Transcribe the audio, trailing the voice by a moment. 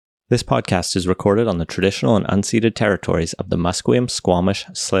This podcast is recorded on the traditional and unceded territories of the Musqueam, Squamish,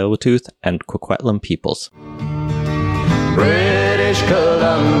 Tsleil-Waututh, and Coquitlam peoples. British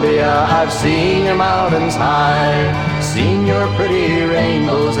Columbia, I've seen your mountains high, seen your pretty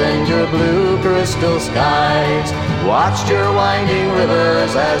rainbows and your blue crystal skies, watched your winding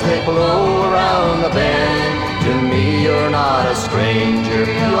rivers as they flow around the bend. To me you're not a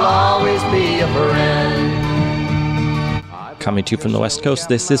stranger, you'll always be a friend. Coming to you from the West Coast,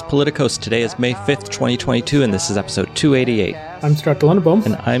 this is Politicos. Today is May 5th, 2022, and this is episode 288. I'm Stuart Luneboom.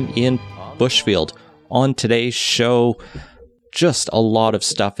 And I'm Ian Bushfield. On today's show, just a lot of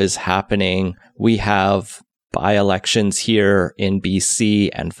stuff is happening. We have by-elections here in BC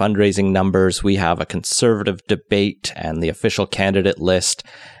and fundraising numbers. We have a Conservative debate and the official candidate list.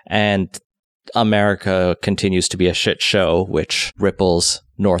 And America continues to be a shit show, which ripples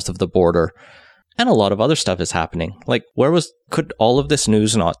north of the border. And a lot of other stuff is happening. Like, could all of this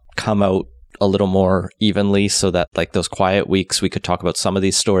news not come out a little more evenly so that, like, those quiet weeks, we could talk about some of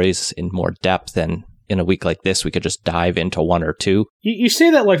these stories in more depth, and in a week like this, we could just dive into one or two? You say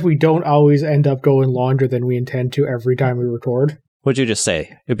that like we don't always end up going longer than we intend to every time we record. What'd you just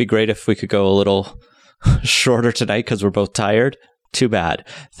say? It'd be great if we could go a little shorter tonight because we're both tired. Too bad.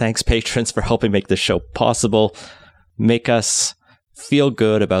 Thanks, patrons, for helping make this show possible. Make us feel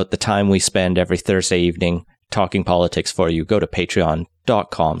good about the time we spend every Thursday evening talking politics for you. Go to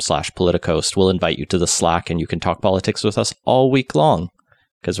patreon.com/politicos. We'll invite you to the Slack and you can talk politics with us all week long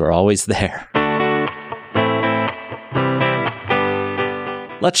because we're always there.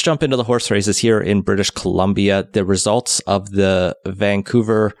 Let's jump into the horse races here in British Columbia. The results of the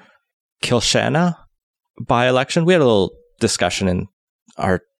Vancouver Kilshana by-election. We had a little discussion in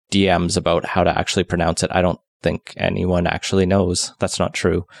our DMs about how to actually pronounce it. I don't think anyone actually knows. That's not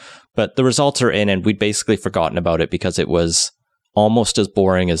true. But the results are in, and we'd basically forgotten about it because it was almost as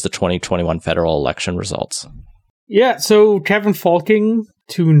boring as the 2021 federal election results. Yeah, so Kevin Falking,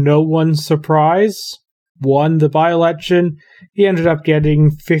 to no one's surprise, won the by-election. He ended up getting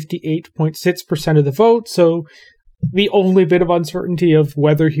 58.6% of the vote, so the only bit of uncertainty of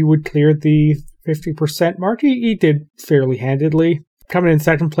whether he would clear the 50% mark, he did fairly handedly. Coming in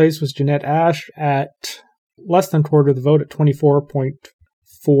second place was Jeanette Ash at less than a quarter of the vote at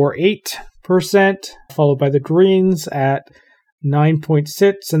 24.48%, followed by the Greens at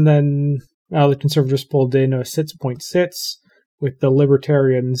 9.6%, and then the Conservatives pulled in a 6.6%, with the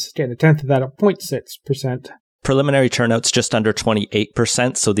Libertarians getting a tenth of that at 0.6%. Preliminary turnout's just under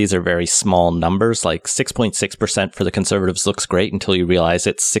 28%, so these are very small numbers. Like 6.6% for the Conservatives looks great until you realize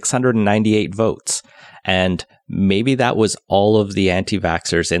it's 698 votes. And maybe that was all of the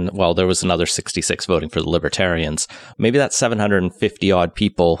anti-vaxxers well, there was another 66 voting for the Libertarians. Maybe that 750 odd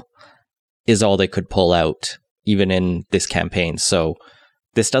people is all they could pull out, even in this campaign. So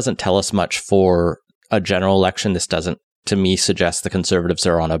this doesn't tell us much for a general election. This doesn't, to me, suggest the Conservatives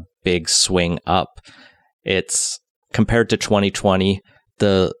are on a big swing up. It's compared to 2020,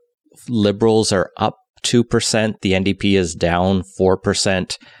 the Liberals are up 2%, the NDP is down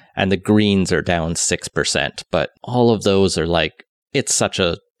 4%, and the Greens are down 6%. But all of those are like, it's such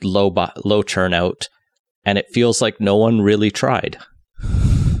a low turnout, and it feels like no one really tried.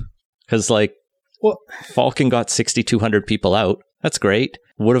 Because Falcon got 6,200 people out. That's great.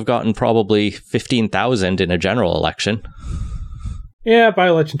 Would have gotten probably 15,000 in a general election. Yeah,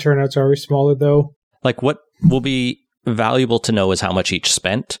 by-election turnouts are always smaller, though. Like, what will be valuable to know is how much each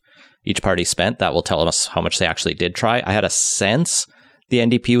party spent. That will tell us how much they actually did try. I had a sense the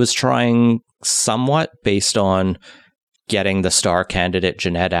NDP was trying somewhat based on getting the star candidate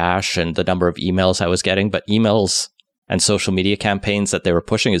Jeanette Ash and the number of emails I was getting, but emails and social media campaigns that they were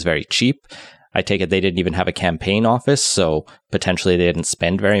pushing is very cheap. I take it they didn't even have a campaign office, so potentially they didn't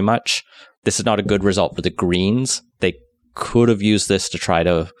spend very much. This is not a good result for the Greens. They could have used this to try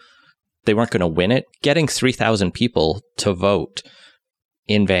to... They weren't going to win it. Getting 3,000 people to vote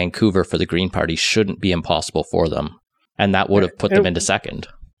in Vancouver for the Green Party shouldn't be impossible for them. And that would have put them into second.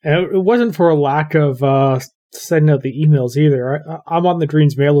 It wasn't for a lack of sending out the emails either. I'm on the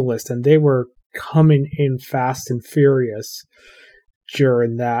Greens mailing list, and they were coming in fast and furious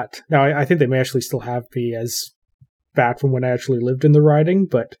during that. Now, I think they may actually still have me as back from when I actually lived in the riding,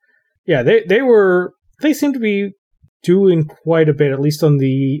 but yeah, they seem to be doing quite a bit, at least on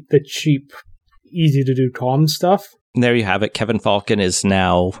the cheap, easy to do comm stuff. And there you have it. Kevin Falcon is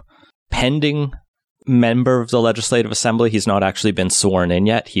now pending member of the Legislative Assembly. He's not actually been sworn in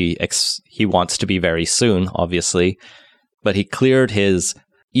yet. He wants to be very soon, obviously, but he cleared his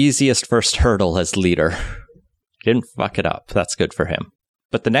easiest first hurdle as leader. Didn't fuck it up. That's good for him.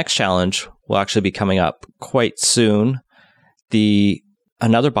 But the next challenge will actually be coming up quite soon. The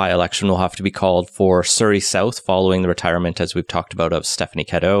Another by-election will have to be called for Surrey South following the retirement, as we've talked about, of Stephanie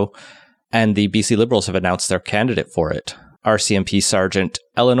Cadot. And the BC Liberals have announced their candidate for it. RCMP Sergeant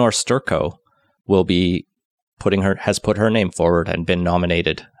Eleanor Sturko has put her name forward and been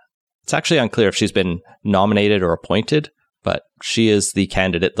nominated. It's actually unclear if she's been nominated or appointed, but she is the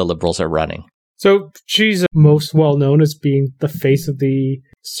candidate the Liberals are running. So she's most well known as being the face of the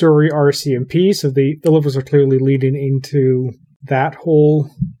Surrey RCMP, so the Liberals are clearly leading into that whole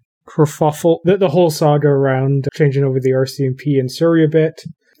kerfuffle, the whole saga around changing over the RCMP in Surrey a bit.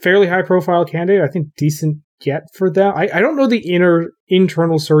 Fairly high-profile candidate, I think decent get for that. I don't know the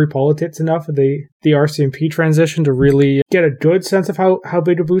internal Surrey politics enough of the RCMP transition to really get a good sense of how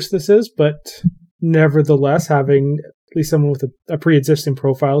big a boost this is, but nevertheless, having at least someone with a pre-existing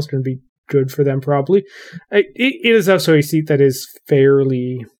profile is going to be good for them probably. It is also a seat that is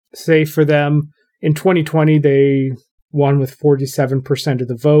fairly safe for them. In 2020, they won with 47% of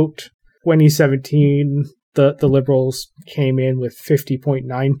the vote. 2017, the Liberals came in with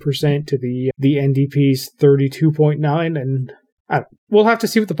 50.9% to the NDP's 32.9%, and we'll have to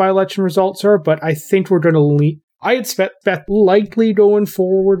see what the by-election results are, but I think we're going to I expect that likely going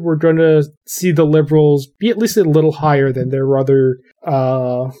forward, we're going to see the Liberals be at least a little higher than their rather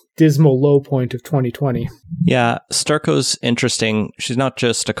dismal low point of 2020. Yeah, Sturko's interesting. She's not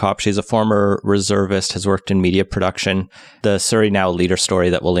just a cop. She's a former reservist, has worked in media production. The Surrey Now leader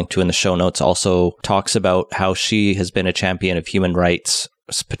story that we'll link to in the show notes also talks about how she has been a champion of human rights,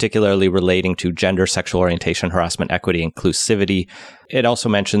 particularly relating to gender, sexual orientation, harassment, equity, inclusivity. It also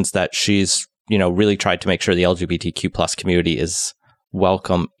mentions that she's really tried to make sure the LGBTQ plus community is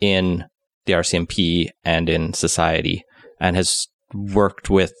welcome in the RCMP and in society, and has worked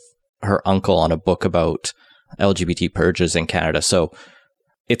with her uncle on a book about LGBT purges in Canada. So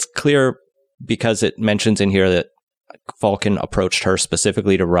it's clear, because it mentions in here that Falcon approached her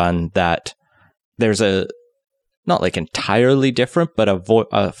specifically to run, that there's a, not like entirely different, but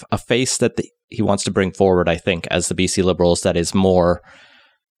a face that he wants to bring forward, I think, as the BC Liberals that is more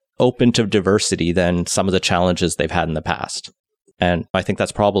open to diversity than some of the challenges they've had in the past. And I think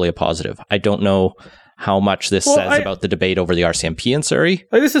that's probably a positive. I don't know how much this says about the debate over the RCMP in Surrey.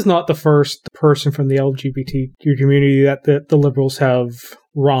 This is not the first person from the LGBTQ community that the Liberals have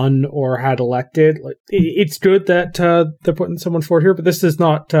run or had elected. It's good that they're putting someone forward here, but this is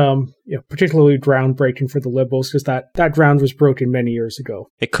not particularly groundbreaking for the Liberals, because that ground was broken many years ago.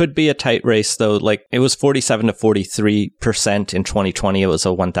 It could be a tight race, though. Like, it was 47 to 43% in 2020. It was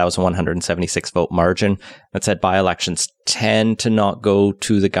a 1,176 vote margin. That said, by-elections tend to not go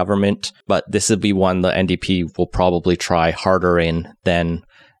to the government, but this will be one the NDP will probably try harder in than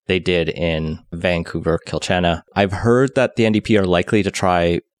they did in Vancouver, Kilchena. I've heard that the NDP are likely to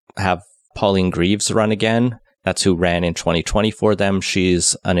try have Pauline Greaves run again. That's who ran in 2020 for them.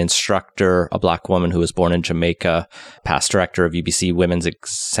 She's an instructor, a Black woman who was born in Jamaica, past director of UBC Women's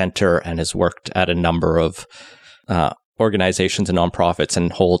Center, and has worked at a number of organizations and nonprofits,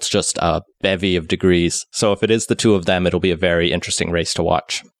 and holds just a bevy of degrees. So if it is the two of them, it'll be a very interesting race to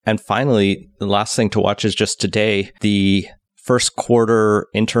watch. And finally, the last thing to watch is just today, the first quarter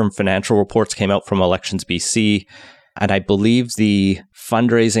interim financial reports came out from Elections BC, and I believe the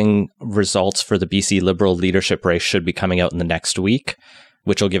fundraising results for the BC Liberal leadership race should be coming out in the next week,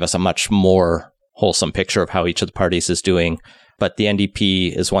 which will give us a much more wholesome picture of how each of the parties is doing. But the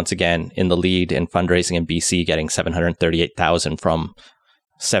NDP is once again in the lead in fundraising in BC, getting $738,000 from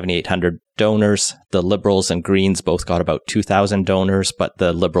 7,800 donors. The Liberals and Greens both got about 2,000 donors, but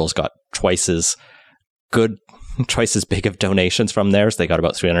the Liberals got twice as big of donations from theirs. They got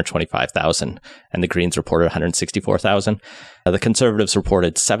about 325,000, and the Greens reported 164,000. The Conservatives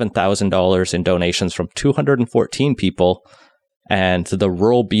reported $7,000 in donations from 214 people, and the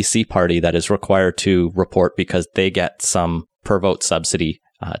Rural BC Party, that is required to report because they get some per vote subsidy,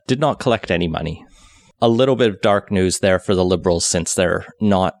 did not collect any money. A little bit of dark news there for the Liberals, since they're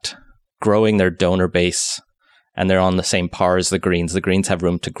not growing their donor base and they're on the same par as the Greens. The Greens have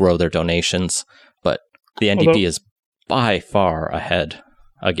room to grow their donations, but the NDP is by far ahead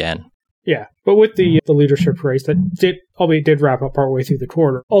again. Yeah, but with the leadership race that did wrap up partway through the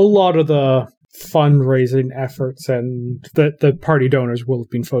quarter, a lot of the fundraising efforts and the party donors will have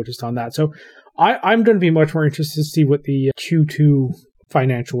been focused on that. So I'm going to be much more interested to see what the Q2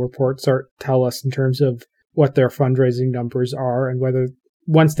 financial reports tell us in terms of what their fundraising numbers are, and whether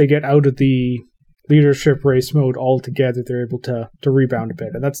once they get out of the leadership race mode altogether, they're able to rebound a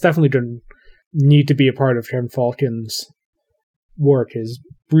bit. And that's definitely going to need to be a part of Kevin Falcon's work, is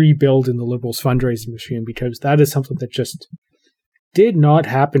rebuilding the Liberals' fundraising machine, because that is something that just did not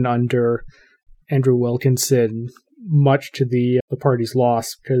happen under Andrew Wilkinson much to the party's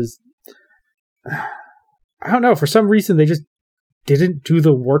loss, because I don't know, for some reason they just didn't do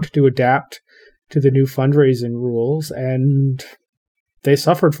the work to adapt to the new fundraising rules, and they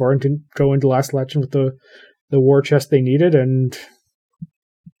suffered for it and didn't go into last election with the war chest they needed, and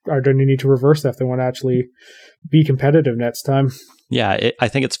are going to need to reverse that if they want to actually be competitive next time. Yeah, I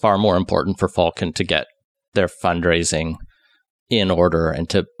think it's far more important for Falcon to get their fundraising in order and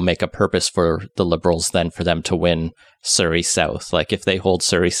to make a purpose for the Liberals than for them to win Surrey South. Like, if they hold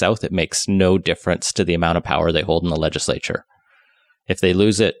Surrey South, it makes no difference to the amount of power they hold in the legislature. If they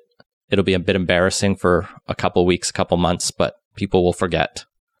lose it, it'll be a bit embarrassing for a couple weeks, a couple months, but people will forget.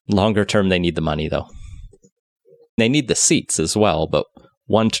 Longer term, they need the money, though. They need the seats as well, but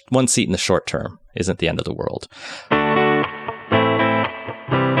one seat in the short term isn't the end of the world.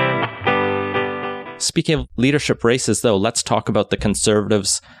 Speaking of leadership races, though, let's talk about the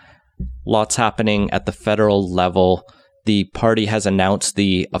Conservatives. Lots happening at the federal level. The party has announced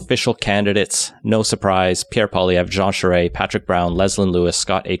the official candidates. No surprise, Pierre Poilievre, Jean Charest, Patrick Brown, Leslyn Lewis,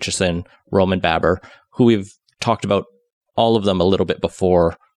 Scott Aitchison, Roman Baber, who we've talked about all of them a little bit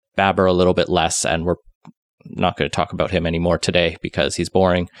before, Baber a little bit less, and we're not going to talk about him anymore today because he's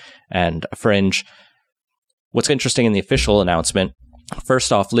boring and a fringe. What's interesting in the official announcement,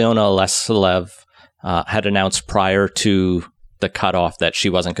 first off, Leona Alessilev had announced prior to the cutoff that she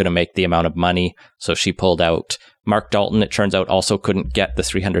wasn't going to make the amount of money, so she pulled out. Mark Dalton, it turns out, also couldn't get the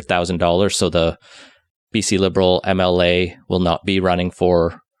 $300,000, so the BC Liberal MLA will not be running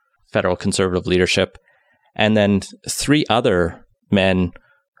for federal Conservative leadership. And then 3 other men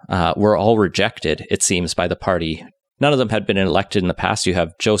were all rejected, it seems, by the party. None of them had been elected in the past. You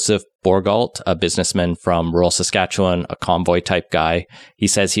have Joseph Borgalt, a businessman from rural Saskatchewan, a convoy type guy. He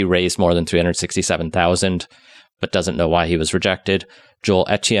says he raised more than $367,000, but doesn't know why he was rejected. Joel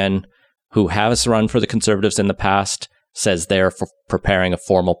Etienne, who has run for the Conservatives in the past, says they're preparing a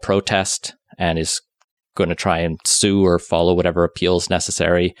formal protest and is going to try and sue or follow whatever appeals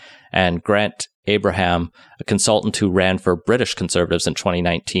necessary. And Grant Abraham, a consultant who ran for British Conservatives in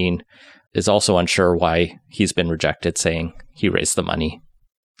 2019, is also unsure why he's been rejected, saying he raised the money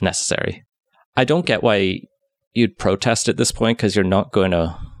necessary. I don't get why you'd protest at this point, because you're not going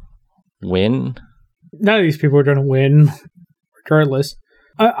to win. None of these people are going to win, regardless.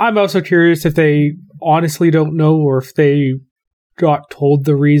 I'm also curious if they honestly don't know, or if they got told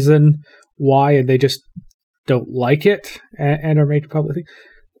the reason why and they just don't like it and are made public.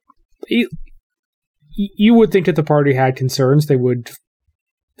 You would think if the party had concerns, they would,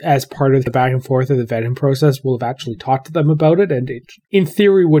 as part of the back and forth of the vetting process, will have actually talked to them about it, and it, in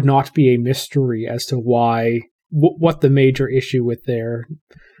theory, would not be a mystery as to why, what the major issue with their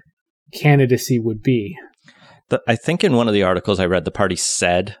candidacy would be. I think in one of the articles I read, the party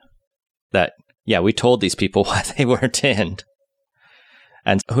said that, yeah, we told these people why they weren't in.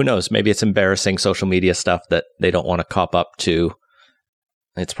 And who knows, maybe it's embarrassing social media stuff that they don't want to cop up to.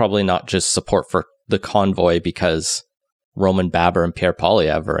 It's probably not just support for the convoy, because Roman Baber and Pierre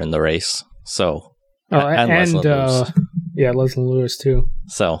Poilievre are in the race. So, Leslyn Lewis. Yeah, Leslyn Lewis too.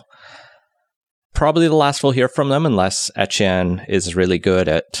 So, probably the last we'll hear from them, unless Etienne is really good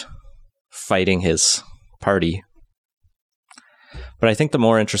at fighting his party. But I think the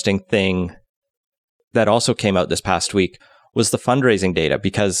more interesting thing that also came out this past week was the fundraising data,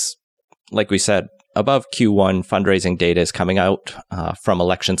 because, like we said, above Q1, fundraising data is coming out from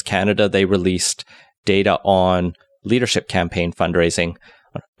Elections Canada. They released data on leadership campaign fundraising.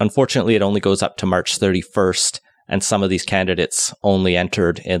 Unfortunately, it only goes up to March 31st, and some of these candidates only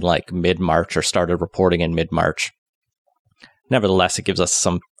entered in like mid-March or started reporting in mid-March. Nevertheless, it gives us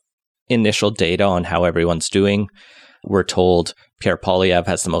some initial data on how everyone's doing. We're told Pierre Poilievre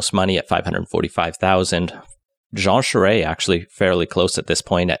has the most money at $545,000. Jean Charest actually fairly close at this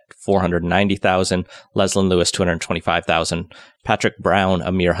point at $490,000. Leslyn Lewis $225,000. Patrick Brown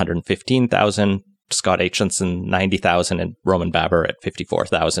a mere $115,000. Scott Aitchison $90,000, and Roman Baber at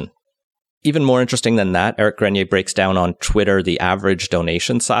 $54,000. Even more interesting than that, Eric Grenier breaks down on Twitter the average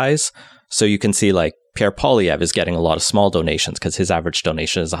donation size. So you can see like Pierre Poilievre is getting a lot of small donations because his average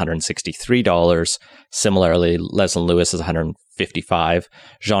donation is $163. Similarly, Leslyn Lewis is $155.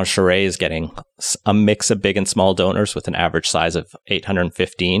 Jean Charest is getting a mix of big and small donors with an average size of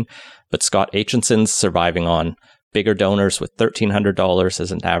 $815. But Scott Aitchison's surviving on bigger donors with $1,300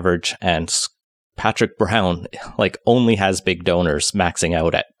 as an average, and Patrick Brown like only has big donors, maxing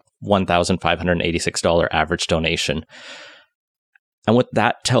out at $1,586 average donation. And what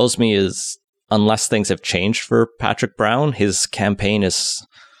that tells me is, unless things have changed for Patrick Brown, his campaign is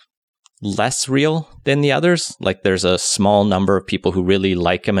less real than the others. Like, there's a small number of people who really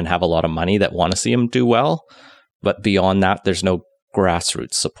like him and have a lot of money that want to see him do well. But beyond that, there's no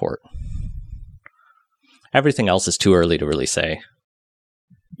grassroots support. Everything else is too early to really say.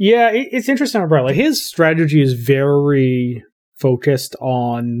 Yeah, it's interesting, Umbrella. His strategy is very focused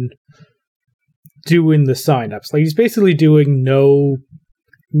on doing the signups. Like, he's basically doing no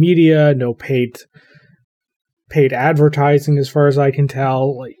media, no paid advertising, as far as I can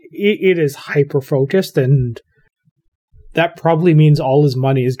tell. Like, it is hyper focused, and that probably means all his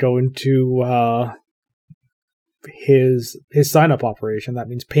money is going to his sign up operation. That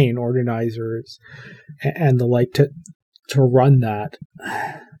means paying organizers and the like to run that,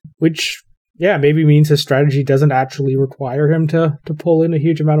 which maybe means his strategy doesn't actually require him to pull in a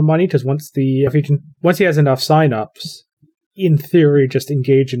huge amount of money, because once he has enough signups, in theory, just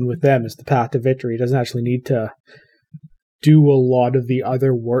engaging with them is the path to victory. He doesn't actually need to do a lot of the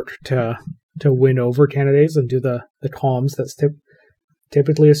other work to win over candidates and do the comms that's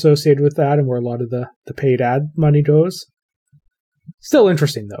typically associated with that, and where a lot of the paid ad money goes. Still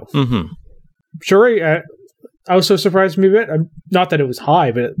interesting, though. Mm-hmm. Sure, also surprised me a bit. Not that it was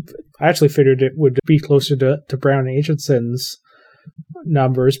high, but I actually figured it would be closer to Brown Aitchison's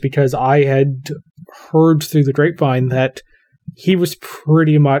numbers, because I had heard through the grapevine that he was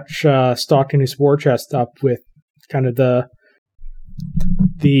pretty much stocking his war chest up with kind of the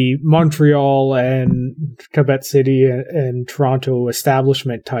Montreal and Quebec City and Toronto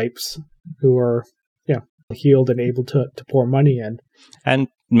establishment types who are, healed and able to pour money in. And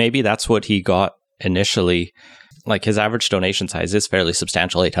maybe that's what he got initially. Like, his average donation size is fairly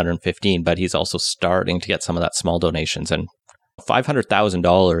substantial, $815, but he's also starting to get some of that small donations. And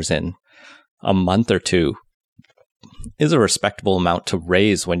 $500,000 in a month or two is a respectable amount to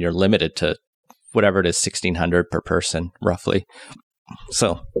raise when you're limited to whatever it is, $1,600 per person, roughly.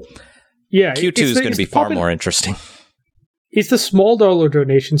 So, yeah, Q2 is going to be far more interesting. It's the small dollar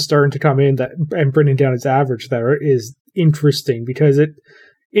donations starting to come in and bringing down its average there is interesting, because it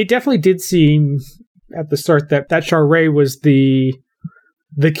definitely did seem at the start that Charest was the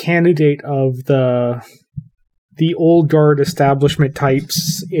candidate of the old guard establishment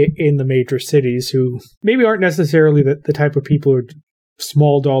types in the major cities, who maybe aren't necessarily the type of people who are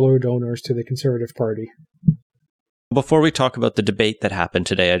small dollar donors to the Conservative Party. Before we talk about the debate that happened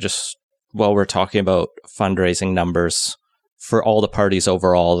today, while we're talking about fundraising numbers for all the parties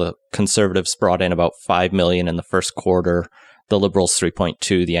overall, the Conservatives brought in about $5 million in the first quarter, the Liberals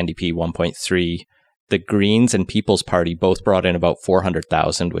 3.2, the NDP 1.3, the Greens and People's Party both brought in about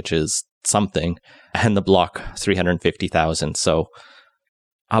 400,000, which is something, and the Bloc 350,000. So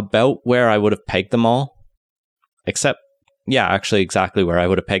about where I would have pegged them all, except, actually exactly where I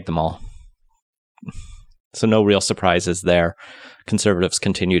would have pegged them all. So no real surprises there. Conservatives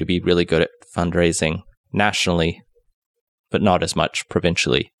continue to be really good at fundraising nationally, but not as much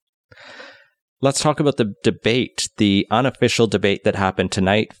provincially. Let's talk about the debate, the unofficial debate that happened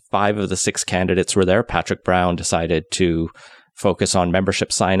tonight. 5 of the 6 candidates were there. Patrick Brown decided to focus on membership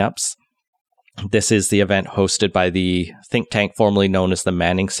signups. This is the event hosted by the think tank formerly known as the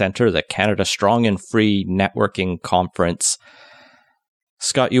Manning Centre, the Canada Strong and Free Networking Conference.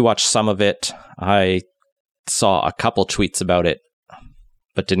 Scott, you watched some of it. I saw a couple tweets about it,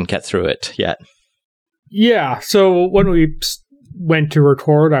 but didn't get through it yet. Yeah, so when we went to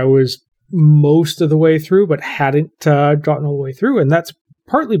record, I was most of the way through, but hadn't gotten all the way through. And that's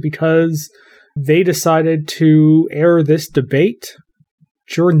partly because they decided to air this debate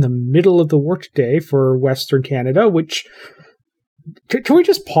during the middle of the workday for Western Canada, which, can we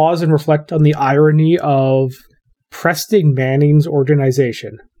just pause and reflect on the irony of Preston Manning's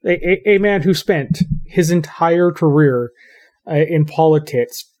organization? A man who spent his entire career in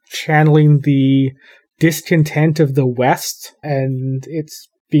politics channeling the discontent of the West, and it's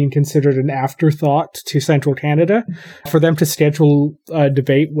being considered an afterthought to Central Canada, for them to schedule a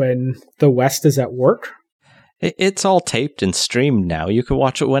debate when the West is at work. It's all taped and streamed now. You can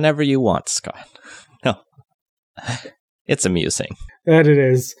watch it whenever you want, Scott. No. It's amusing. That it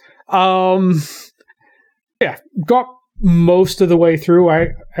is. Got most of the way through. I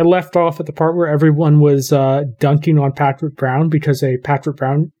left off at the part where everyone was dunking on Patrick Brown because a Patrick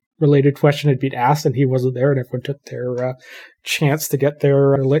Brown related question had been asked and he wasn't there, and everyone took their chance to get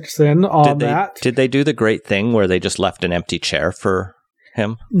their licks in on that. Did they do the great thing where they just left an empty chair for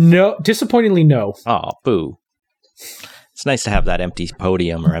him? No, disappointingly no. Oh, boo. It's nice to have that empty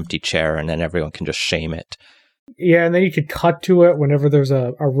podium or empty chair, and then everyone can just shame it. Yeah, and then you could cut to it whenever there's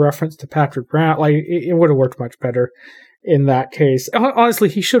a reference to Patrick Brown. Like, it would have worked much better in that case. Honestly,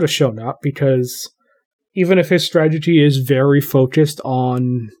 he should have shown up, because even if his strategy is very focused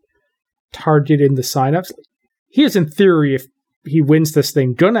on targeting the signups, he is, in theory, if he wins this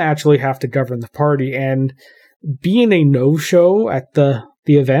thing, going to actually have to govern the party. And being a no-show at the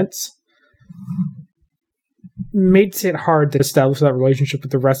events makes it hard to establish that relationship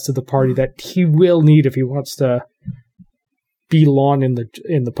with the rest of the party that he will need if he wants to belong in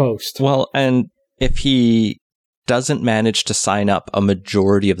the post. Well, and if he doesn't manage to sign up a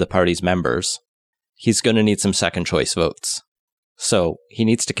majority of the party's members, he's going to need some second choice votes. So he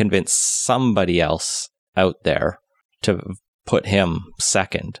needs to convince somebody else out there to put him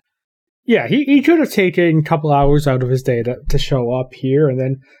second. Yeah, he could have taken a couple hours out of his day to show up here, and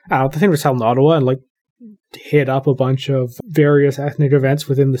then the thing was in Ottawa and hit up a bunch of various ethnic events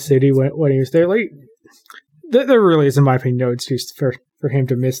within the city when he was there. There really is, in my opinion, no excuse for him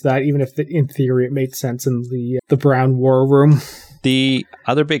to miss that, even if in theory it made sense in the Brown War Room. The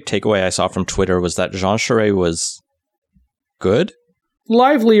other big takeaway I saw from Twitter was that Jean Charest was good?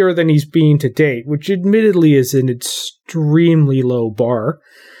 Livelier than he's been to date, which admittedly is an extremely low bar.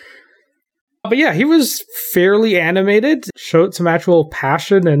 But yeah, he was fairly animated, showed some actual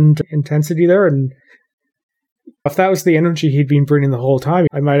passion and intensity there, and if that was the energy he'd been bringing the whole time,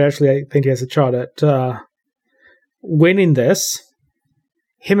 I think he has a shot at winning this.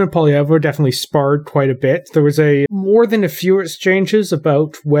 Him and Poilievre definitely sparred quite a bit. There was more than a few exchanges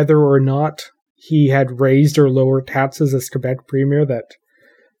about whether or not he had raised or lowered taxes as Quebec Premier that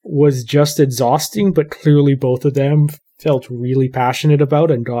was just exhausting, but clearly both of them felt really passionate about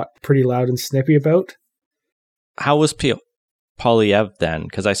and got pretty loud and snippy about. How was Poilievre then?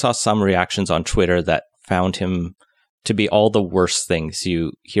 Because I saw some reactions on Twitter that found him to be all the worst things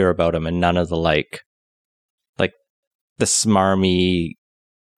you hear about him and none of the the smarmy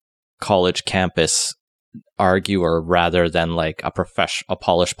college campus arguer rather than a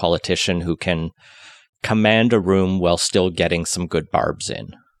polished politician who can command a room while still getting some good barbs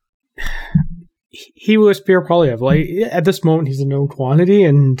in. He was Pierre Poilievre. At this moment, he's a known quantity,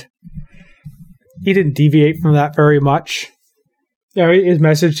 and he didn't deviate from that very much. Yeah, his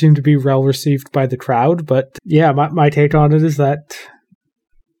message seemed to be well received by the crowd, but yeah, my take on it is that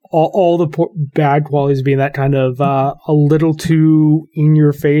all the bad qualities being that kind of a little too in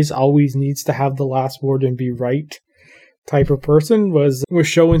your face, always needs to have the last word and be right type of person was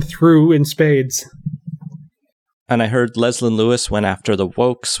showing through in spades. And I heard Leslyn Lewis went after the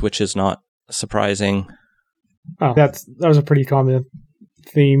wokes, which is not surprising. Oh, that was a pretty common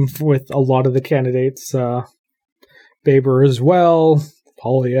theme with a lot of the candidates. Baber as well,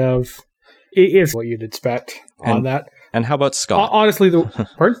 Poilievre. It is what you'd expect on that. And how about Scott? Honestly,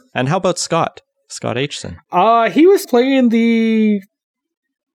 pardon? And how about Scott? Scott Aitchison. He was playing the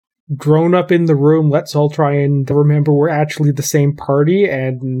grown up in the room. Let's all try and remember we're actually the same party,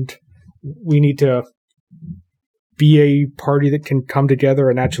 and we need to be a party that can come together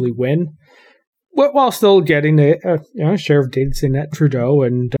and actually win, while still getting a share of dancing at Trudeau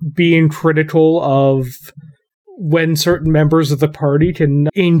and being critical of when certain members of the party can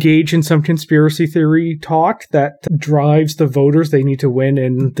engage in some conspiracy theory talk that drives the voters they need to win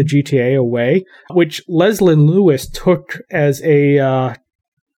in the GTA away, which Leslyn Lewis took as a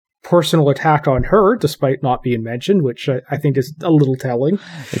personal attack on her, despite not being mentioned, which I think is a little telling.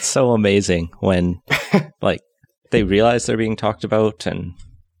 It's so amazing when they realize they're being talked about,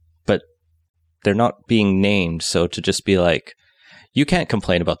 but they're not being named. So to just be like, you can't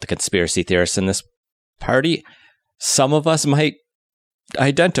complain about the conspiracy theorists in this party. Some of us might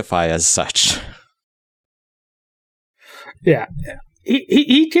identify as such. Yeah.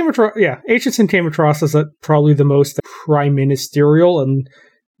 He came across, Aitchison came across as probably the most prime ministerial, and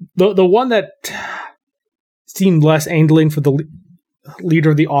the one that seemed less angling for the leader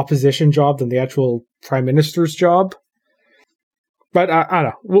of the opposition job than the actual prime minister's job. But I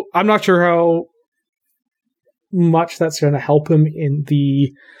don't know. I'm not sure how much that's going to help him in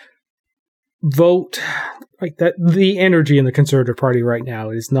the vote. That the energy in the Conservative Party right now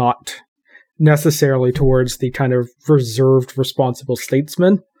is not necessarily towards the kind of reserved, responsible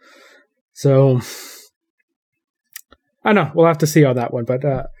statesman. So I don't know. We'll have to see on that one. But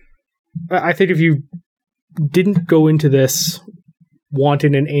I think if you didn't go into this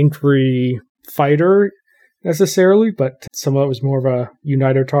wanting an angry fighter necessarily, but some of it was more of a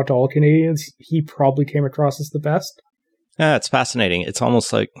uniter talk to all Canadians, he probably came across as the best. Yeah, it's fascinating. It's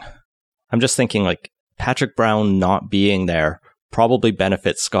almost like, I'm just thinking Patrick Brown not being there probably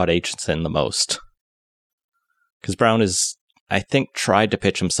benefits Scott Aitchison the most. Because Brown is, I think, tried to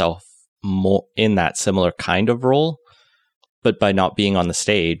pitch himself more in that similar kind of role, but by not being on the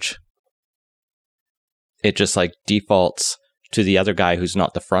stage, it just defaults to the other guy who's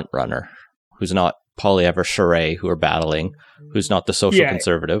not the front runner, who's not Poilievre, Charest, who are battling, who's not the social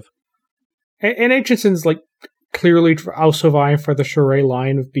conservative. And Aitchison's clearly also vying for the Charest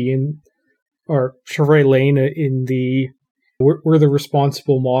line of being or Sheree Lane in the we're the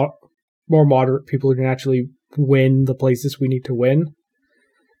responsible, more moderate people who can actually win the places we need to win.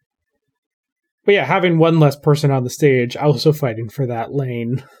 But yeah, having one less person on the stage, also fighting for that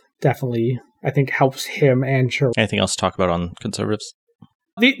lane, definitely, I think, helps him and Sheree. Anything else to talk about on Conservatives?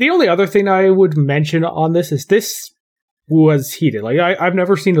 The only other thing I would mention on this is this was heated. Like I've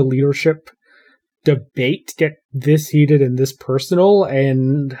never seen a leadership debate get this heated and this personal,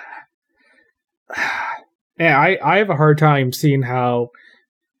 and I have a hard time seeing how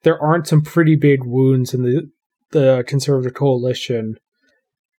there aren't some pretty big wounds in the Conservative coalition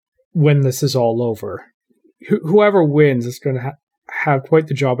when this is all over. Whoever wins is going to have quite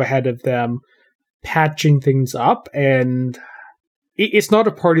the job ahead of them patching things up, and it's not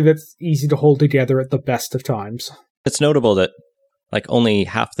a party that's easy to hold together at the best of times. It's notable that like only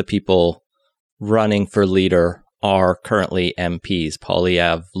half the people running for leader are currently MPs,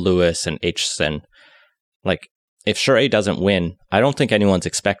 Poilievre, Lewis, and Aitchison. Like, if Sheree doesn't win, I don't think anyone's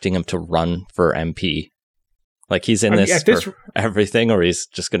expecting him to run for MP. Like, he's in this for everything, or he's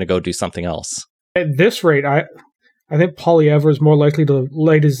just going to go do something else. At this rate, I think Poilievre is more likely to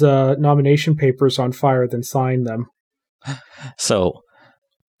light his nomination papers on fire than sign them. So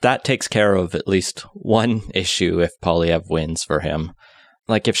that takes care of at least one issue if Poilievre wins for him.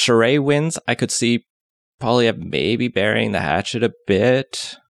 Like, if Sheree wins, I could see Poilievre maybe burying the hatchet a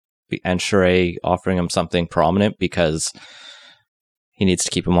bit, and Sheree offering him something prominent because he needs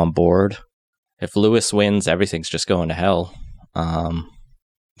to keep him on board. If Lewis wins, everything's just going to hell.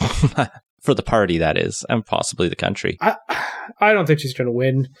 For the party, that is, and possibly the country. I don't think she's going to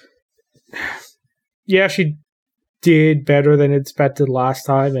win. Yeah, she did better than expected last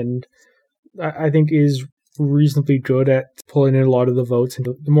time, and I think is reasonably good at pulling in a lot of the votes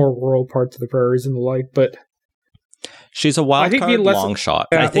into the more rural parts of the prairies and the like, but she's a wild card long shot.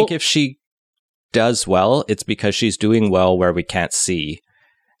 I think if she does well, it's because she's doing well where we can't see.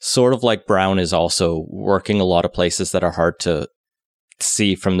 Sort of like Brown is also working a lot of places that are hard to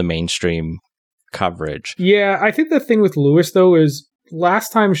see from the mainstream coverage. Yeah, I think the thing with Lewis, though, is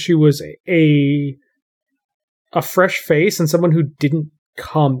last time she was a fresh face and someone who didn't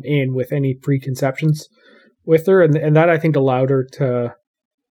come in with any preconceptions with her, and that I think allowed her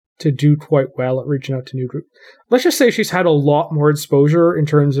to do quite well at reaching out to new groups. Let's just say she's had a lot more exposure in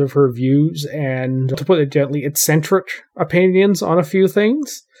terms of her views and, to put it gently, eccentric opinions on a few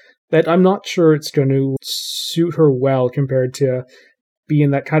things that I'm not sure it's going to suit her well compared to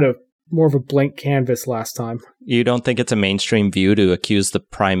being that kind of more of a blank canvas last time. You don't think it's a mainstream view to accuse the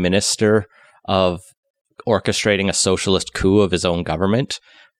Prime Minister of orchestrating a socialist coup of his own government,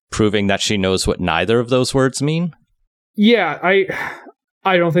 proving that she knows what neither of those words mean? Yeah,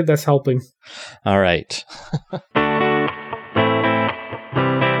 I don't think that's helping. All right.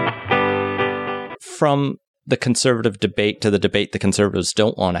 From the Conservative debate to the debate the Conservatives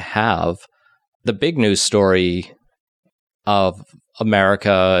don't want to have, the big news story of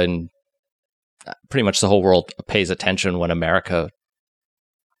America, and pretty much the whole world pays attention when America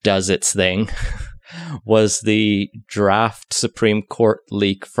does its thing, was the draft Supreme Court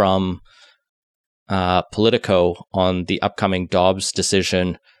leak from Politico on the upcoming Dobbs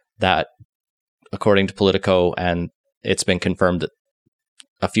decision that, according to Politico, and it's been confirmed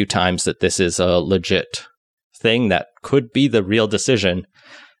a few times that this is a legit thing that could be the real decision,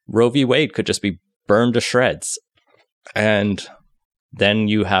 Roe v. Wade could just be burned to shreds. And then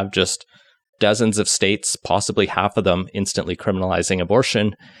you have just dozens of states, possibly half of them, instantly criminalizing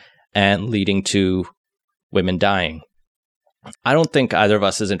abortion and leading to women dying. I don't think either of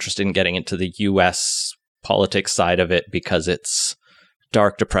us is interested in getting into the US politics side of it because it's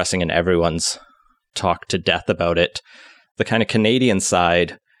dark, depressing, and everyone's talked to death about it. The kind of Canadian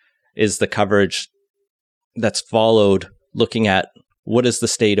side is the coverage that's followed looking at what is the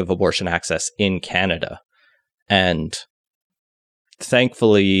state of abortion access in Canada. And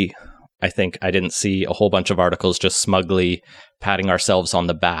thankfully, I think I didn't see a whole bunch of articles just smugly patting ourselves on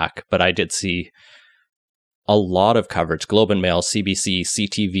the back, but I did see a lot of coverage. Globe and Mail, CBC,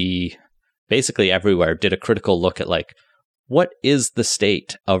 CTV, basically everywhere did a critical look at like, what is the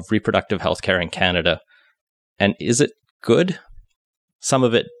state of reproductive health care in Canada? And is it good? Some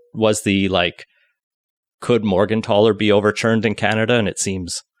of it was the like, could Morgentaler be overturned in Canada? And it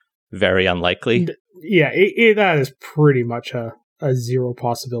seems very unlikely. Yeah, that is pretty much a zero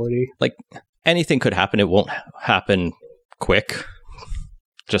possibility. Like, anything could happen. It won't happen quick.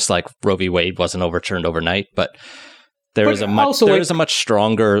 Just like Roe v. Wade wasn't overturned overnight. But there is a much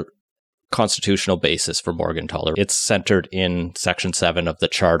stronger constitutional basis for Morgentaler. It's centered in Section 7 of the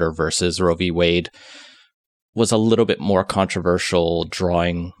Charter versus Roe v. Wade was a little bit more controversial,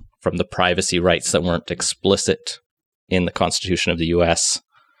 drawing from the privacy rights that weren't explicit in the Constitution of the US.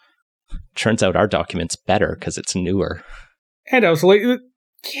 Turns out our document's better because it's newer. And also, like,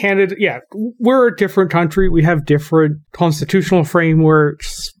 Canada, we're a different country. We have different constitutional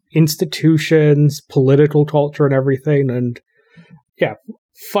frameworks, institutions, political culture, and everything. And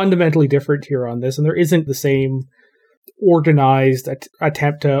fundamentally different here on this. And there isn't the same organized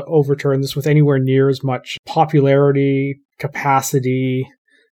attempt to overturn this with anywhere near as much popularity, capacity,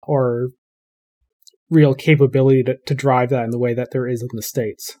 or real capability to drive that in the way that there is in the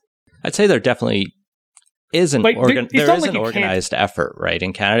States. I'd say there definitely is an organized effort, right?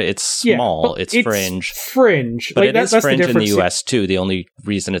 In Canada, it's small, it's fringe. But it is fringe in the US too. The only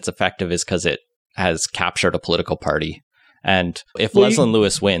reason it's effective is because it has captured a political party. And if Leslyn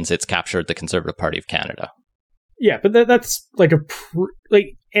Lewis wins, it's captured the Conservative Party of Canada. Yeah, but that's like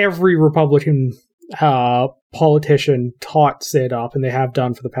every Republican politician tots it up, and they have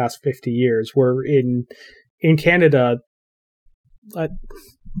done for the past 50 years. Where in Canada,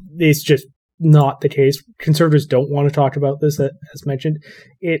 it's just not the case. Conservatives don't want to talk about this, as mentioned.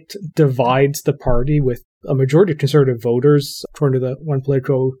 It divides the party with a majority of conservative voters, according to the One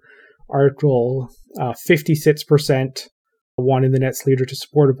Politico article, 56% want in the next leader to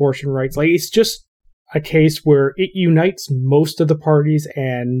support abortion rights. Like, it's just a case where it unites most of the parties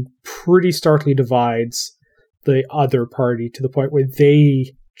and pretty starkly divides the other party to the point where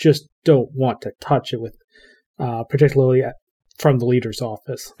they just don't want to touch it with, particularly from the leader's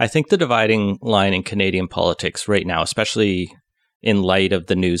office. I think the dividing line in Canadian politics right now, especially in light of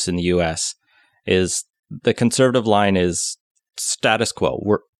the news in the US, is the conservative line is status quo.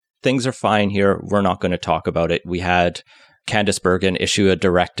 Things are fine here. We're not going to talk about it. We had Candice Bergen issue a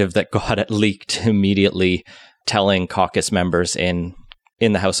directive that got it leaked immediately, telling caucus members in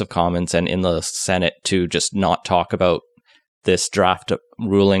the House of Commons and in the Senate to just not talk about this draft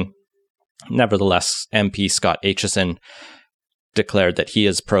ruling. Nevertheless, MP Scott Aitchison declared that he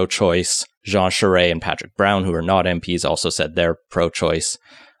is pro-choice. Jean Charest and Patrick Brown, who are not MPs, also said they're pro-choice.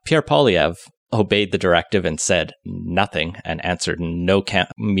 Pierre Poilievre obeyed the directive and said nothing and answered no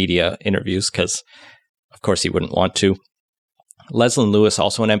media interviews because, of course, he wouldn't want to. Leslyn Lewis,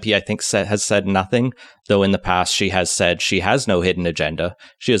 also an MP, I think has said nothing, though in the past she has said she has no hidden agenda.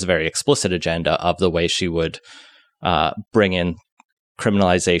 She has a very explicit agenda of the way she would bring in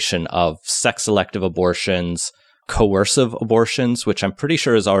criminalization of sex-selective abortions, coercive abortions, which I'm pretty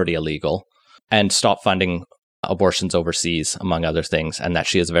sure is already illegal, and stop funding abortions overseas, among other things, and that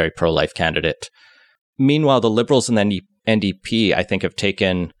she is a very pro-life candidate. Meanwhile, the Liberals and the NDP, I think, have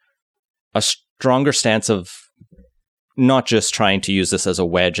taken a stronger stance of not just trying to use this as a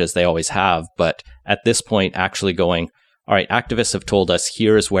wedge as they always have, but at this point actually going, all right, activists have told us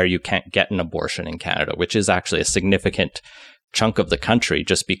here is where you can't get an abortion in Canada, which is actually a significant chunk of the country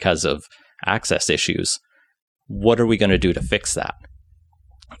just because of access issues. What are we going to do to fix that?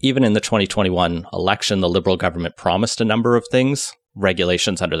 Even in the 2021 election, the Liberal government promised a number of things,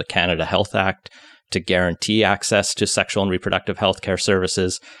 regulations under the Canada Health Act to guarantee access to sexual and reproductive health care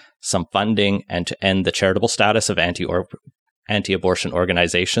services, some funding, and to end the charitable status of anti-abortion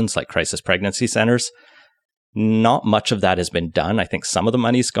organizations like crisis pregnancy centers. Not much of that has been done. I think some of the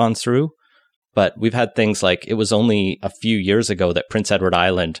money's gone through, but we've had things like, it was only a few years ago that Prince Edward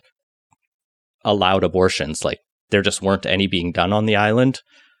Island allowed abortions. Like, there just weren't any being done on the island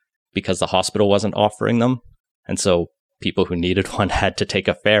because the hospital wasn't offering them. And so people who needed one had to take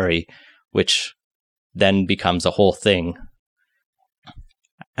a ferry, which then becomes a whole thing.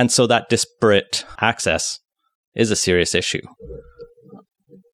 And so that disparate access is a serious issue.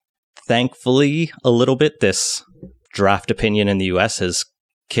 Thankfully, a little bit, this draft opinion in the US has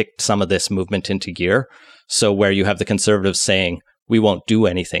kicked some of this movement into gear. So where you have the Conservatives saying, we won't do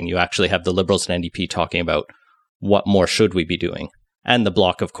anything, you actually have the Liberals and NDP talking about what more should we be doing. And the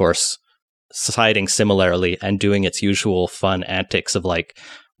Bloc, of course, siding similarly and doing its usual fun antics of like,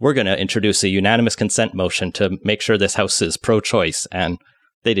 we're going to introduce a unanimous consent motion to make sure this House is pro-choice, and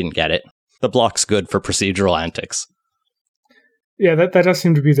they didn't get it. The Bloc's good for procedural antics. Yeah, that does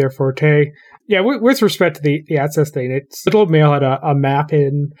seem to be their forte. Yeah, with respect to the access thing, the Globe Mail had a map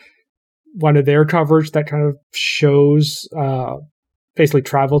in one of their coverage that kind of shows basically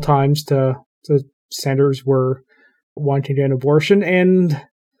travel times to centers where wanting an abortion, and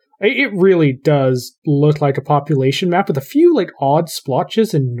it really does look like a population map with a few like odd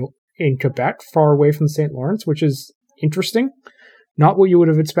splotches in Quebec, far away from St. Lawrence, which is interesting. Not what you would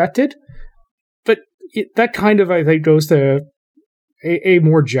have expected, but that kind of, I think, goes to a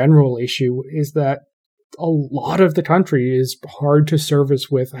more general issue, is that a lot of the country is hard to service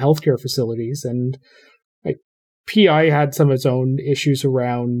with healthcare facilities, and like, PI had some of its own issues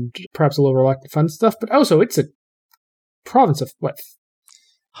around perhaps a lower elected fund stuff, but also it's a province of what?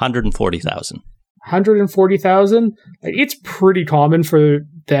 140,000. 140,000. It's pretty common for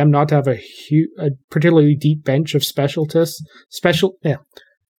them not to have a particularly deep bench of specialists.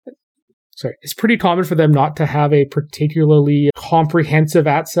 It's pretty common for them not to have a particularly comprehensive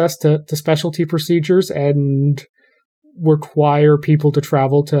access to specialty procedures and require people to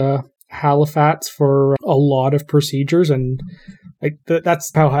travel to Halifax for a lot of procedures. And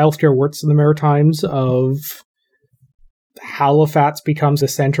that's how healthcare works in the Maritimes. Of Halifax becomes a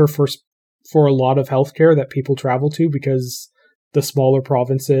center for a lot of healthcare that people travel to, because the smaller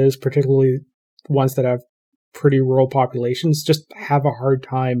provinces, particularly ones that have pretty rural populations, just have a hard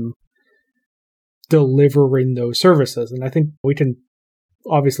time delivering those services. And I think we can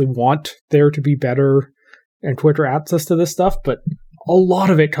obviously want there to be better and quicker access to this stuff, but a lot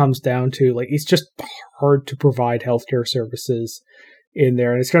of it comes down to it's just hard to provide healthcare services in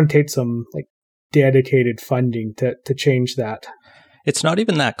there, and it's going to take some dedicated funding to change that. It's not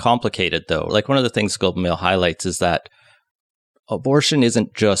even that complicated, though. One of the things Globe and Mail highlights is that abortion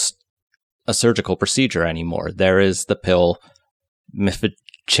isn't just a surgical procedure anymore. There is the pill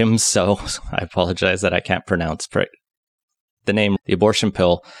Mifepristone. I apologize that I can't pronounce the name, the abortion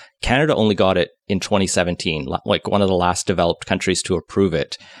pill. Canada only got it in 2017, one of the last developed countries to approve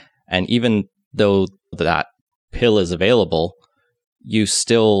it. And even though that pill is available, you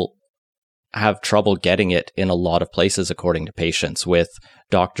still have trouble getting it in a lot of places, according to patients, with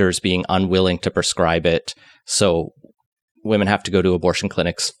doctors being unwilling to prescribe it. So women have to go to abortion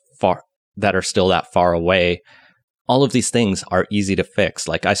clinics that are still that far away. All of these things are easy to fix.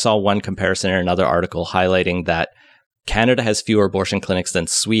 I saw one comparison in another article highlighting that Canada has fewer abortion clinics than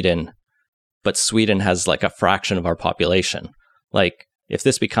Sweden, but Sweden has a fraction of our population. If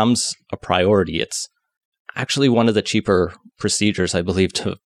this becomes a priority, it's actually one of the cheaper procedures, I believe,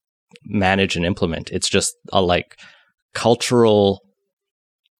 to manage and implement. It's just a cultural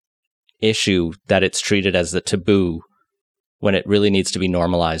issue that it's treated as the taboo when it really needs to be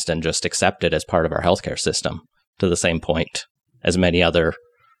normalized and just accepted as part of our healthcare system, to the same point as many other.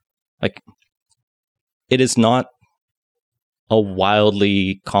 It is not a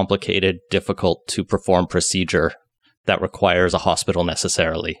wildly complicated, difficult to perform procedure that requires a hospital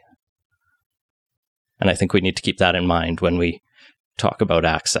necessarily. And I think we need to keep that in mind when we talk about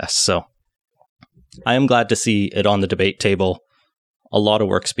access. So I am glad to see it on the debate table. A lot of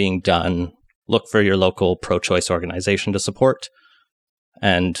work's being done. Look for your local pro-choice organization to support.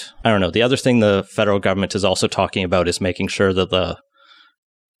 And I don't know, the other thing the federal government is also talking about is making sure that the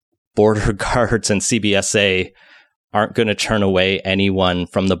border guards and CBSA aren't going to turn away anyone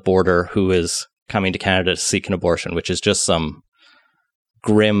from the border who is coming to Canada to seek an abortion, which is just some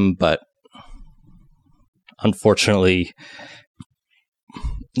grim but unfortunately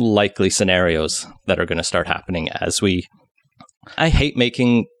likely scenarios that are going to start happening as we... I hate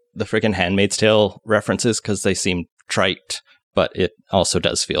making the freaking Handmaid's Tale references because they seem trite, but it also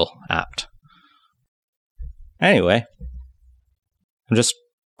does feel apt. Anyway, I'm just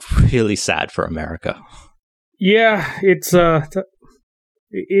really sad for America. Yeah, it's not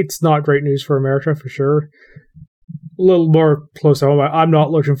great news for America for sure. A little more close home. I'm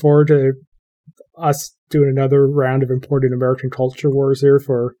not looking forward to us doing another round of imported American culture wars here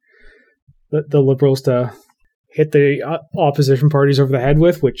for the Liberals to hit the opposition parties over the head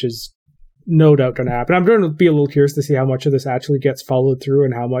with, which is no doubt going to happen. I'm going to be a little curious to see how much of this actually gets followed through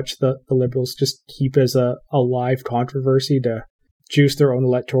and how much the Liberals just keep as a live controversy to juice their own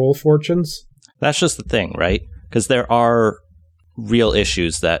electoral fortunes. That's just the thing, right? Because there are real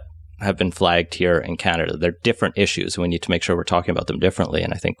issues that have been flagged here in Canada. They're different issues. We need to make sure we're talking about them differently,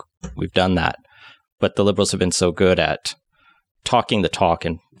 and I think we've done that. But the Liberals have been so good at talking the talk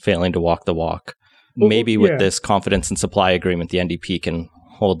and failing to walk the walk. Well, maybe with this confidence and supply agreement, the NDP can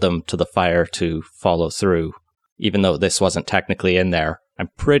hold them to the fire to follow through. Even though this wasn't technically in there, I'm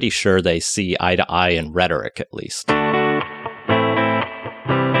pretty sure they see eye to eye in rhetoric, at least.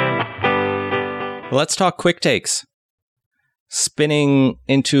 Let's talk quick takes. Spinning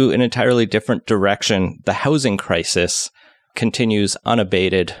into an entirely different direction, the housing crisis continues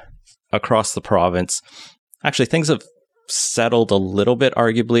unabated across the province. Actually, things have settled a little bit,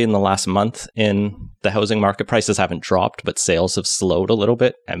 arguably, in the last month in the housing market. Prices haven't dropped, but sales have slowed a little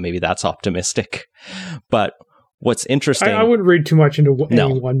bit, and maybe that's optimistic. But what's interesting... I wouldn't read too much into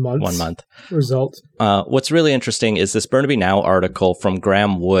any 1 month result. What's really interesting is this Burnaby Now article from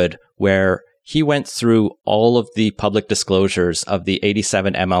Graham Wood, where he went through all of the public disclosures of the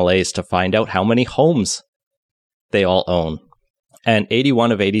 87 MLAs to find out how many homes they all own. And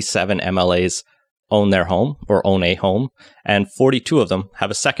 81 of 87 MLAs own their home or own a home, and 42 of them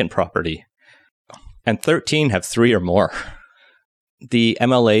have a second property, and 13 have 3 or more. The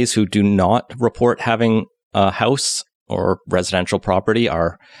MLAs who do not report having a house or residential property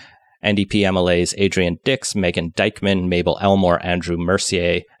are NDP MLAs Adrian Dix, Megan Dykeman, Mabel Elmore, Andrew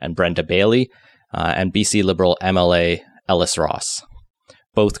Mercier, and Brenda Bailey, and BC Liberal MLA Ellis Ross.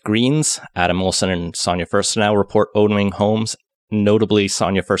 Both Greens, Adam Olsen and Sonia Furstenau, report owning homes. Notably,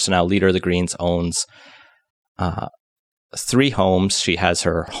 Sonia Furstenau, leader of the Greens, owns 3 homes. She has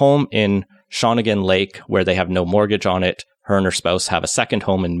her home in Shawnigan Lake, where they have no mortgage on it. Her and her spouse have a second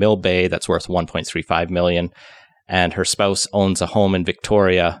home in Mill Bay that's worth $1.35 million. And her spouse owns a home in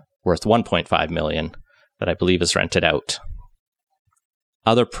Victoria worth $1.5 million that I believe is rented out.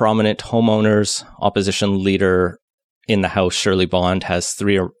 Other prominent homeowners, opposition leader in the House, Shirley Bond, has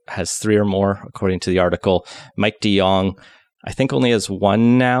three or more, according to the article. Mike de Jong, I think, only has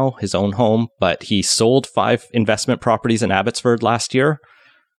 1 now, his own home, but he sold 5 investment properties in Abbotsford last year.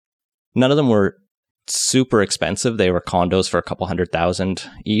 None of them were super expensive. They were condos for a couple $100,000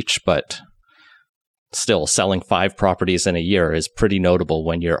 each, but still, selling 5 properties in a year is pretty notable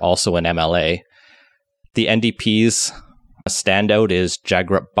when you're also an MLA. The NDP's standout is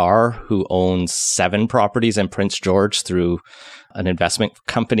Jagrup Bar, who owns 7 properties in Prince George through an investment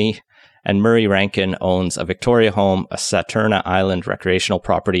company. And Murray Rankin owns a Victoria home, a Saturna Island recreational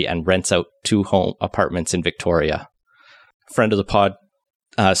property, and rents out 2 home apartments in Victoria. Friend of the pod,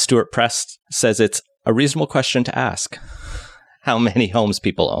 Stuart Prest, says it's a reasonable question to ask how many homes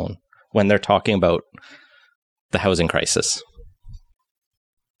people own when they're talking about the housing crisis.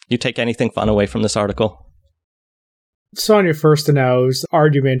 You take anything fun away from this article? Sonia Furstenau's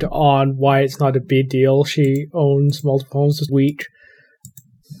argument on why it's not a big deal. She owns multiple homes this week.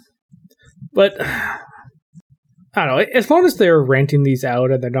 But, I don't know, as long as they're renting these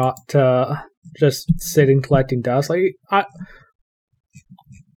out and they're not just sitting collecting dust, like,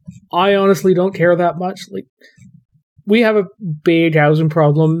 I honestly don't care that much. Like, we have a big housing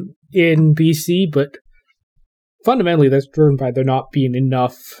problem in BC, but fundamentally that's driven by there not being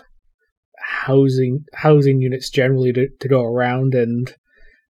enough housing units generally to go around, and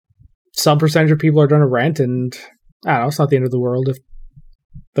some percentage of people are going to rent, and I don't know, it's not the end of the world if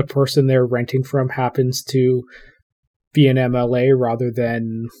the person they're renting from happens to be an MLA rather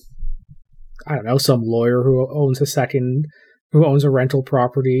than, I don't know, some lawyer who owns a rental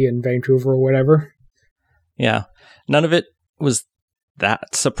property in Vancouver or whatever. Yeah, none of it was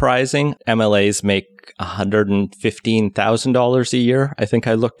that surprising. MLAs make $115,000 a year, I think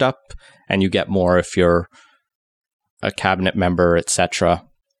I looked up, and you get more if you're a cabinet member, etc.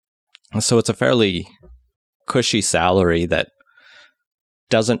 So it's a fairly cushy salary that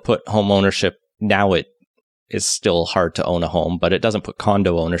doesn't put home ownership, now it is still hard to own a home, but it doesn't put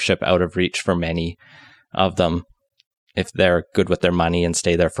condo ownership out of reach for many of them if they're good with their money and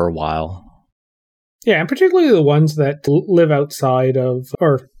stay there for a while. Yeah, and particularly the ones that live outside of,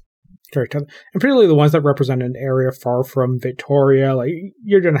 and particularly the ones that represent an area far from Victoria. Like,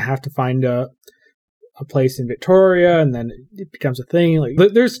 you're going to have to find a place in Victoria, and then it becomes a thing. Like,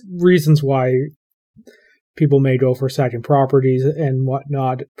 there's reasons why people may go for second properties and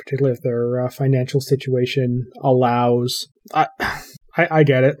whatnot, particularly if their financial situation allows. I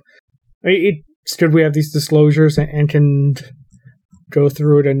get it. It's good we have these disclosures and can go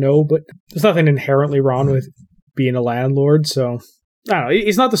through it and know, but there's nothing inherently wrong with being a landlord. So, I don't know.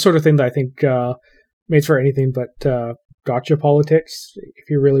 It's not the sort of thing that I think makes for anything but gotcha politics, if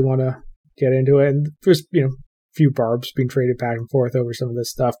you really want to get into it. And there's, a few barbs being traded back and forth over some of this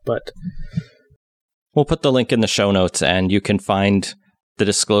stuff, but we'll put the link in the show notes, and you can find the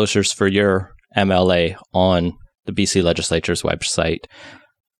disclosures for your MLA on the BC Legislature's website.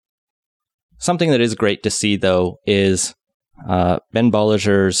 Something that is great to see, though, is Ben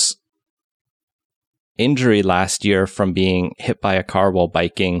Bolliger's injury last year from being hit by a car while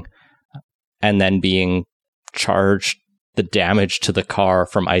biking and then being charged the damage to the car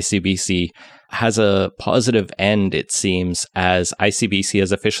from ICBC has a positive end, it seems, as ICBC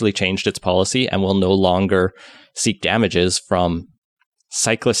has officially changed its policy and will no longer seek damages from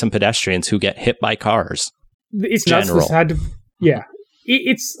cyclists and pedestrians who get hit by cars. It's nuts this had to, yeah.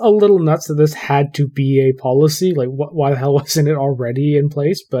 It's a little nuts that this had to be a policy. Like, why the hell wasn't it already in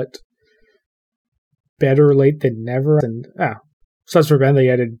place? But better late than never. And such for Ben, they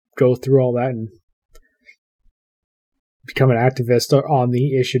had to go through all that and become an activist on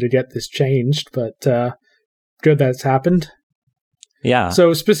the issue to get this changed. But good that it's happened. Yeah.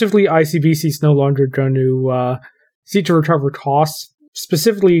 So specifically, ICBC is no longer going to seek to recover costs,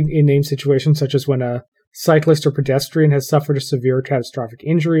 specifically in named situations such as when a cyclist or pedestrian has suffered a severe catastrophic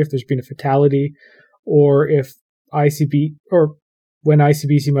injury, if there's been a fatality, or if when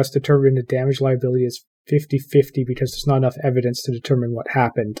ICBC must determine the damage liability is 50-50 because there's not enough evidence to determine what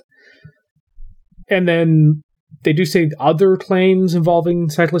happened. And then they do say other claims involving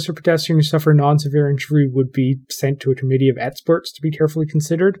cyclists or pedestrians who suffer non-severe injury would be sent to a committee of experts to be carefully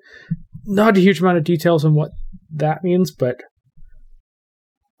considered. Not a huge amount of details on what that means, but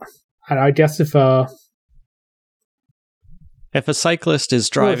I guess if a cyclist is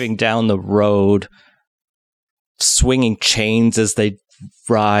driving down the road, swinging chains as they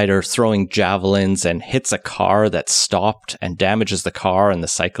ride or throwing javelins and hits a car that's stopped and damages the car and the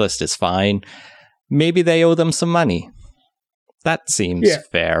cyclist is fine, maybe they owe them some money. That seems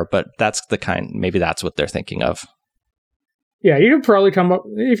fair, but maybe that's what they're thinking of. Yeah, you could probably come up,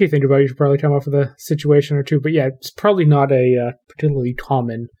 if you think about it, you should probably come up with a situation or two, but yeah, it's probably not a particularly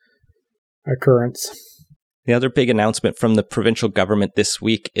common occurrence. The other big announcement from the provincial government this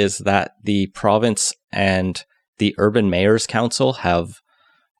week is that the province and the Urban Mayors Council have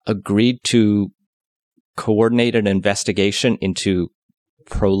agreed to coordinate an investigation into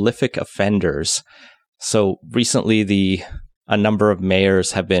prolific offenders. So recently, a number of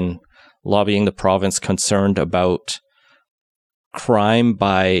mayors have been lobbying the province concerned about crime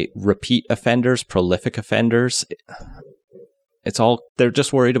by repeat offenders, prolific offenders. They're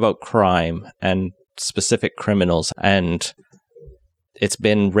just worried about crime and specific criminals, and it's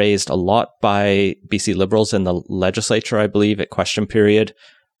been raised a lot by BC Liberals in the legislature, I believe, at question period.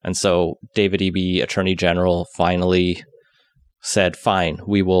 And so David Eby, Attorney General, finally said, fine,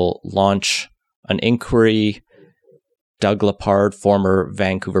 we will launch an inquiry. Doug Lepard, former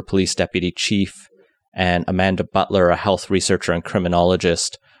Vancouver Police Deputy Chief, and Amanda Butler, a health researcher and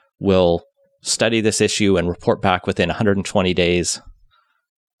criminologist, will study this issue and report back within 120 days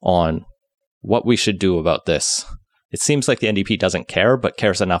on what we should do about this. It seems like the NDP doesn't care, but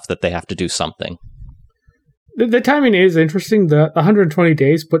cares enough that they have to do something. The timing is interesting. The 120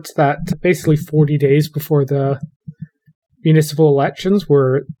 days puts that basically 40 days before the municipal elections,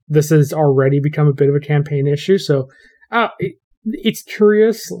 where this has already become a bit of a campaign issue. So it's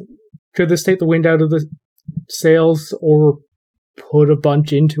curious. Could this take the wind out of the sails or put a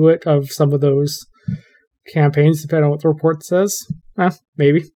bunch into it of some of those campaigns, depending on what the report says?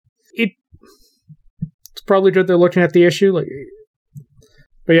 Maybe. It's probably good they're looking at the issue.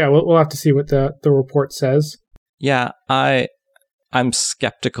 But yeah, we'll have to see what the report says. Yeah, I'm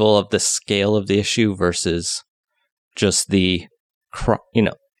skeptical of the scale of the issue versus just it's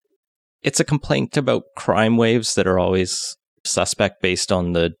a complaint about crime waves that are always suspect based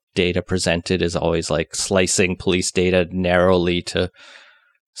on the data presented, is always like slicing police data narrowly to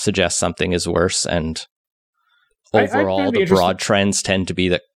suggest something is worse. And overall, the broad trends tend to be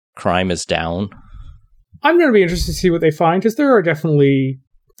that crime is down. I'm going to be interested to see what they find, because there are definitely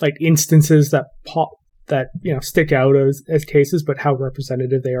instances that stick out as cases, but how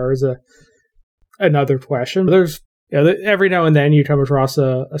representative they are is another question. There's every now and then you come across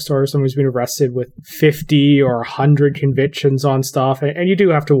a story of someone who's been arrested with 50 or 100 convictions on stuff, and you do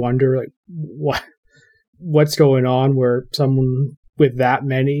have to wonder what's going on where someone with that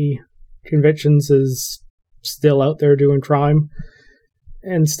many convictions is still out there doing crime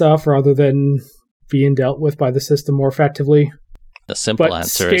and stuff rather than being dealt with by the system more effectively. The simple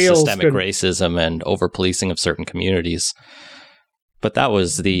answer is systemic racism and over-policing of certain communities. But that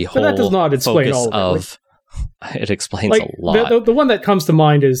was the whole that does not explain focus all of it. It explains a lot. The one that comes to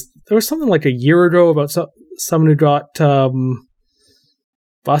mind is there was something like a year ago about someone who got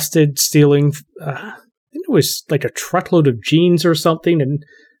busted stealing, I think it was like a truckload of jeans or something, and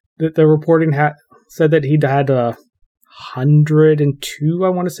the reporting said that he'd had 102, I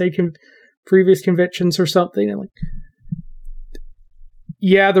want to say, previous convictions or something. And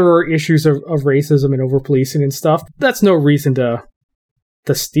there are issues of racism and over-policing and stuff. That's no reason to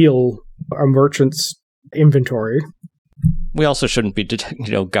steal a merchant's inventory. We also shouldn't be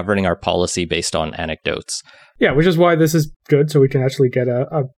governing our policy based on anecdotes. Yeah, which is why this is good, so we can actually get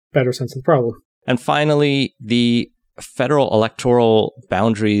a better sense of the problem. And finally, the federal electoral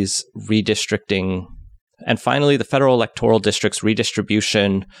boundaries redistricting, the Federal Electoral Districts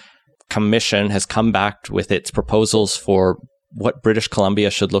Redistribution Commission has come back with its proposals for what British Columbia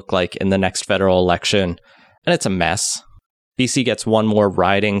should look like in the next federal election, and it's a mess. BC gets one more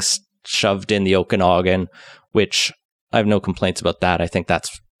riding shoved in the Okanagan, which I have no complaints about that. I think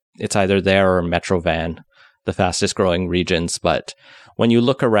it's either there or Metro Van, the fastest growing regions. But when you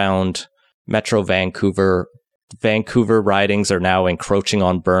look around Metro Vancouver ridings are now encroaching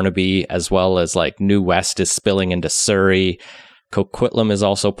on Burnaby, as well as New West is spilling into Surrey. Coquitlam is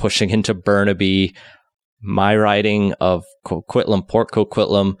also pushing into Burnaby. My riding of Coquitlam, Port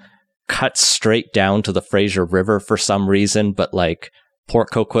Coquitlam, cuts straight down to the Fraser River for some reason, but like Port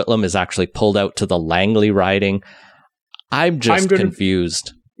Coquitlam is actually pulled out to the Langley riding. I'm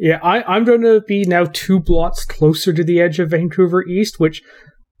confused. Yeah, I'm going to be now 2 blocks closer to the edge of Vancouver East, which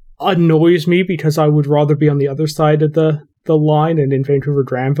annoys me because I would rather be on the other side of the line and in Vancouver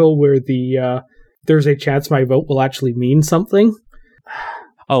Granville, where there's a chance my vote will actually mean something.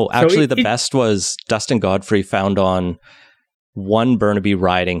 Oh, actually, the best was Dustin Godfrey found on one Burnaby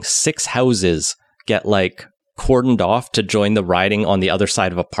riding, 6 houses get like cordoned off to join the riding on the other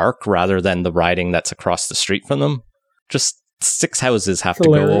side of a park rather than the riding that's across the street from them. Just 6 houses have to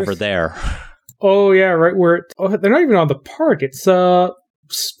go over there. Oh yeah, right. They're not even on the park. It's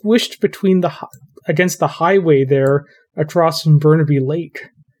squished between against the highway there across from Burnaby Lake.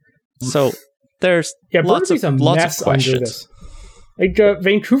 So there's lots of questions. Like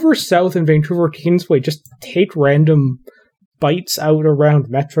Vancouver South and Vancouver Kingsway just take random bites out around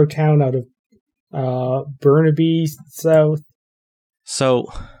Metrotown, out of Burnaby South.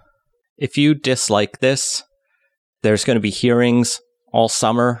 So if you dislike this, there's going to be hearings all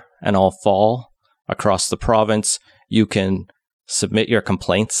summer and all fall across the province. You can submit your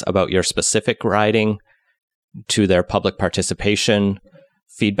complaints about your specific riding to their public participation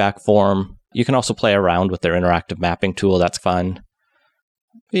feedback form. You can also play around with their interactive mapping tool. That's fun.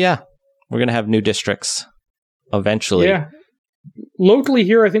 But yeah, we're going to have new districts eventually. Yeah. Locally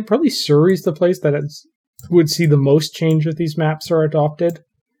here, I think probably Surrey's the place that would see the most change if these maps are adopted,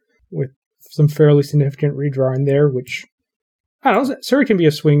 with some fairly significant redrawing there, which, I don't know, Surrey can be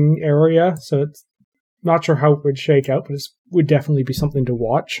a swing area, so it's not sure how it would shake out, but it would definitely be something to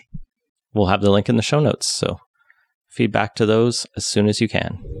watch. We'll have the link in the show notes, so feedback to those as soon as you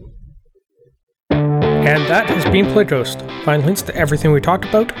can. And that has been Playtoast. Find links to everything we talked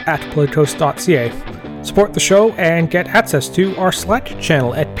about at playtoast.ca. Support the show and get access to our Slack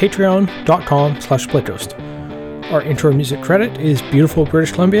channel at patreon.com/playtoast. Our intro music credit is Beautiful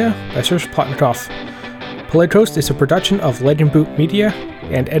British Columbia by Serge Plotnikoff. Playtoast is a production of Lead and Boot Media,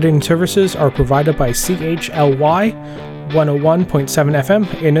 and editing services are provided by CHLY 101.7 FM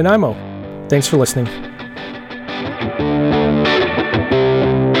in Nanaimo. Thanks for listening.